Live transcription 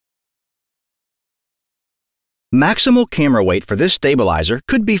Maximal camera weight for this stabilizer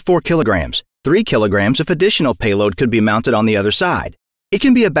could be 4 kilograms, 3 kilograms if additional payload could be mounted on the other side. It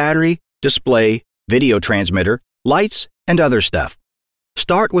can be a battery, display, video transmitter, lights, and other stuff.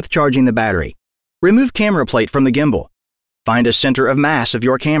 Start with charging the battery. Remove camera plate from the gimbal. Find a center of mass of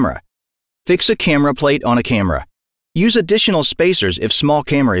your camera. Fix a camera plate on a camera. Use additional spacers if small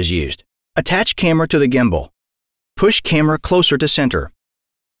camera is used. Attach camera to the gimbal. Push camera closer to center.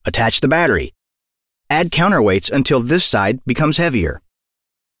 Attach the battery. Add counterweights until this side becomes heavier.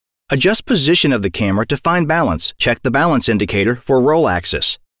 Adjust position of the camera to find balance. Check the balance indicator for roll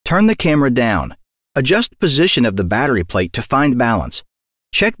axis. Turn the camera down. Adjust position of the battery plate to find balance.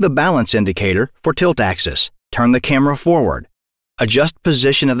 Check the balance indicator for tilt axis. Turn the camera forward. Adjust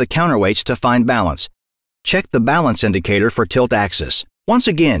position of the counterweights to find balance. Check the balance indicator for tilt axis. Once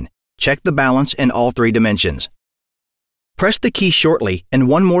again, check the balance in all 3 dimensions. Press the key shortly and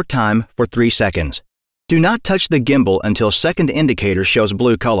one more time for 3 seconds. Do not touch the gimbal until second indicator shows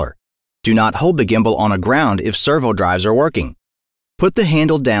blue color. Do not hold the gimbal on a ground if servo drives are working. Put the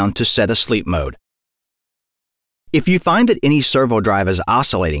handle down to set a sleep mode. If you find that any servo drive is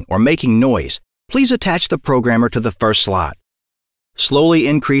oscillating or making noise, please attach the programmer to the first slot. Slowly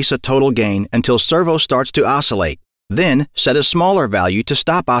increase a total gain until servo starts to oscillate, then set a smaller value to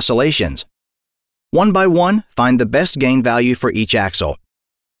stop oscillations. One by one, find the best gain value for each axle.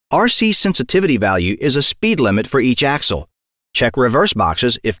 RC sensitivity value is a speed limit for each axle. Check reverse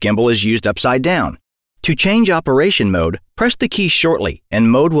boxes if gimbal is used upside down. To change operation mode, press the key shortly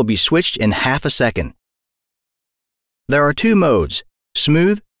and mode will be switched in half a second. There are 2 modes,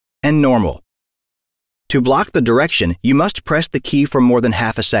 smooth and normal. To block the direction, you must press the key for more than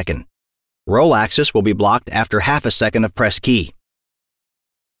half a second. Roll axis will be blocked after half a second of press key.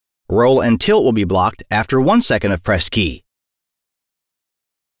 Roll and tilt will be blocked after 1 second of press key.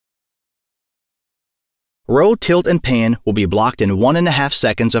 Roll, tilt, and pan will be blocked in 1.5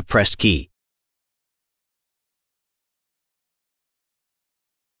 seconds of pressed key.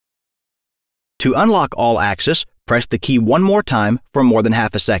 To unlock all axis, press the key one more time for more than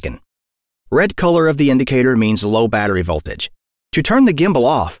half a second. Red color of the indicator means low battery voltage. To turn the gimbal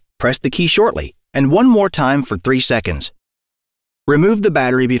off, press the key shortly and one more time for 3 seconds. Remove the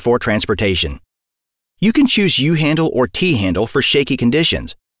battery before transportation. You can choose U-handle or T-handle for shaky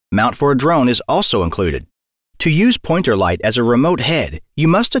conditions. Mount for a drone is also included. To use pointer light as a remote head, you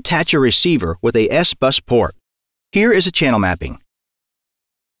must attach a receiver with a S-bus port. Here is a channel mapping.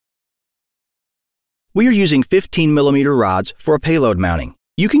 We are using 15mm rods for a payload mounting.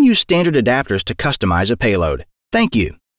 You can use standard adapters to customize a payload. Thank you.